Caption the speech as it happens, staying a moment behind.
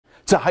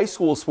To high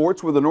school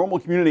sports, where the Normal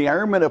Community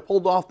Ironmen have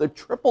pulled off the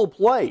triple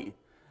play.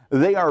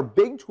 They are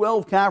Big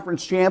 12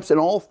 conference champs in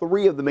all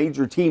three of the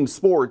major team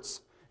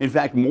sports. In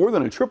fact, more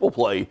than a triple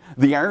play,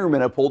 the Ironmen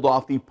have pulled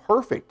off the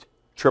perfect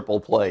triple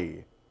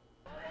play.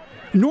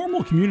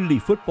 Normal Community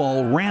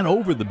football ran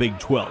over the Big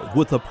 12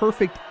 with a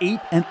perfect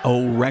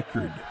 8-0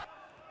 record.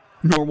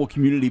 Normal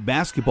Community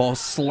basketball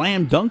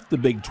slam dunked the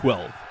Big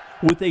 12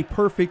 with a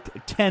perfect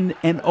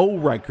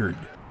 10-0 record.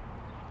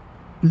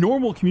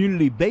 Normal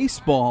Community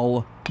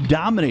baseball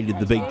dominated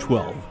the Big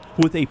 12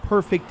 with a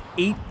perfect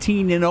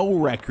 18-0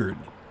 record.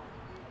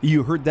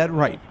 You heard that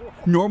right.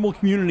 Normal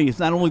Community is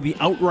not only the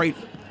outright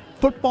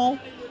football,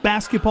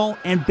 basketball,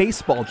 and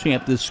baseball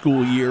champ this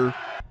school year,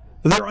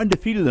 they're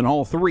undefeated in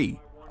all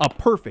three. A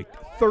perfect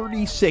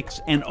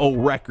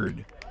 36-0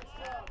 record.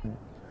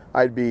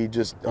 I'd be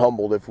just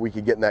humbled if we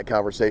could get in that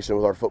conversation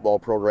with our football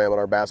program and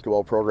our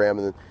basketball program,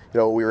 and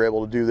we were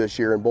able to do this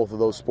year in both of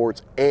those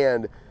sports,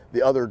 and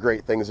the other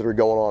great things that are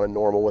going on in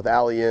Normal with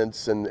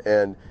Alliance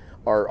and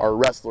our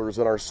wrestlers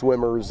and our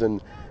swimmers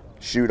and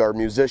our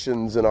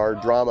musicians and our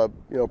drama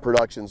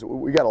productions.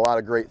 We got a lot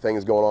of great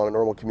things going on in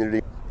Normal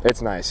Community.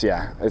 It's nice,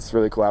 yeah. It's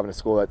really cool having a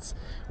school that's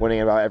winning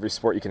about every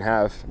sport you can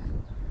have.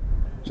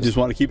 Just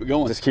want to keep it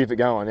going. Just keep it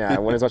going, yeah.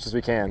 Win as much as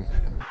we can.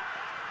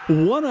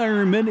 One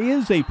Ironman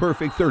is a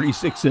perfect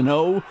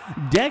 36-0.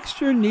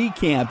 Dexter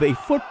Niekamp, a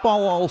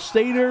football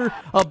all-stater,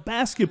 a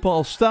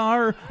basketball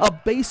star, a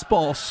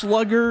baseball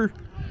slugger.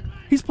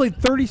 He's played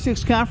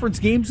 36 conference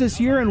games this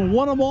year and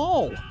won them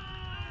all.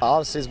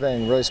 Obviously, it's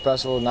been really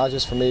special, not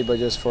just for me, but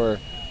just for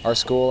our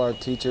school, our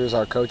teachers,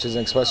 our coaches,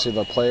 and especially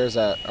the players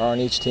that are on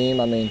each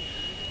team. I mean,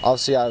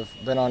 obviously, I've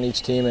been on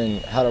each team and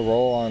had a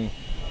role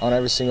on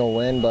every single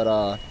win, but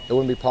it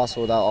wouldn't be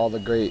possible without all the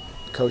great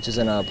coaches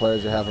and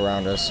players we have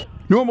around us.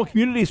 Normal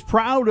Community is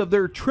proud of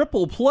their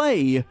triple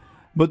play,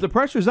 but the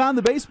pressure's on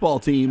the baseball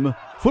team.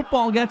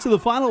 Football got to the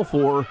Final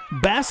Four,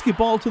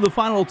 basketball to the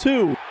Final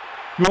Two.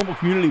 Normal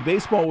Community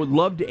Baseball would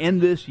love to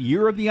end this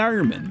year of the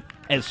Ironman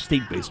as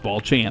state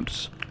baseball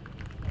champs.